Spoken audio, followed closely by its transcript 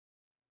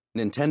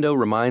Nintendo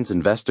reminds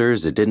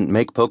investors it didn't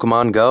make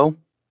Pokemon Go?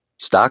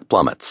 Stock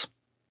plummets.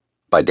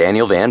 By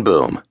Daniel Van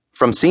Boom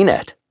from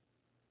CNET.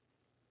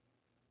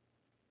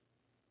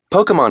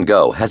 Pokemon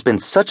Go has been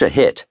such a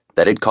hit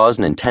that it caused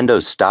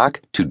Nintendo's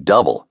stock to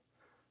double.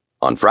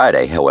 On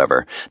Friday,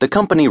 however, the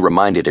company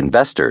reminded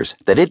investors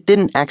that it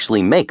didn't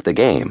actually make the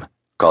game,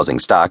 causing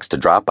stocks to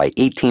drop by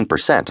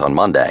 18% on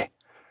Monday.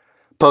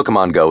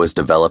 Pokemon Go is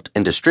developed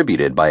and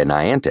distributed by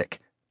Niantic,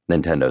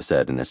 Nintendo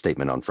said in a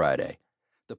statement on Friday.